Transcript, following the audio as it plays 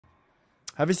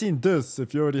Have you seen this?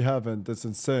 If you already haven't, it's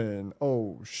insane.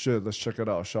 Oh shit, let's check it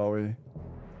out, shall we?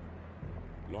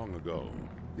 Long ago,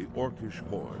 the Orcish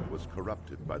horde was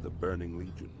corrupted by the Burning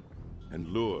Legion and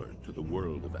lured to the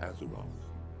world of Azeroth.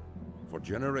 For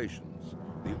generations,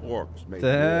 the orcs made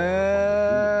war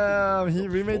Damn, on the he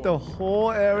humans remade of the Storm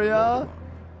whole and area? Lordaeron.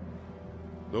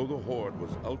 Though the horde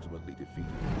was ultimately defeated,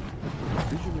 a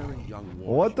visionary young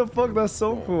warrior What the fuck? That's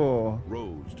so Thrall cool.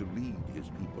 rose to lead his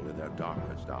people in their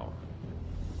darkest hour.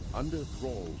 Under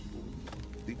Thrall's rule,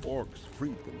 the orcs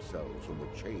freed themselves from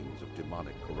the chains of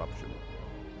demonic corruption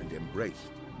and embraced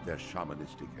their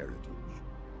shamanistic heritage.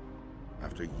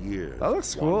 After years That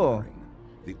looks of cool. wandering,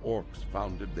 the orcs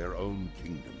founded their own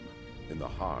kingdom in the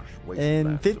harsh In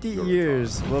wastelands 50 of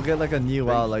years, we'll get like a new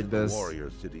WoW Based like in the this. warrior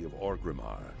city of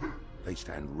Orgrimmar, they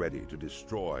stand ready to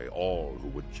destroy all who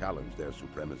would challenge their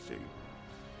supremacy.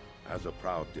 As a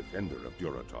proud defender of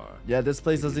Durotar, Yeah, this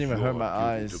place it doesn't is even hurt your my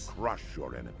duty eyes. to crush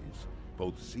your enemies,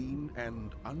 both seen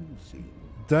and unseen.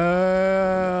 Damn.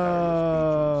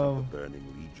 The Burning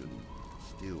Legion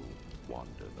still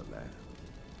wander the land.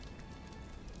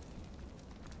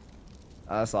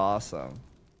 That's awesome.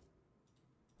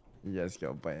 Yes,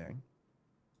 go bang.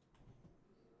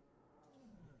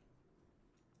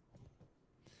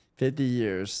 50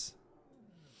 years.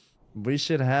 We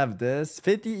should have this.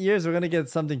 50 years, we're gonna get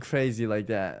something crazy like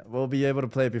that. We'll be able to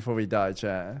play it before we die,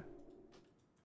 chat.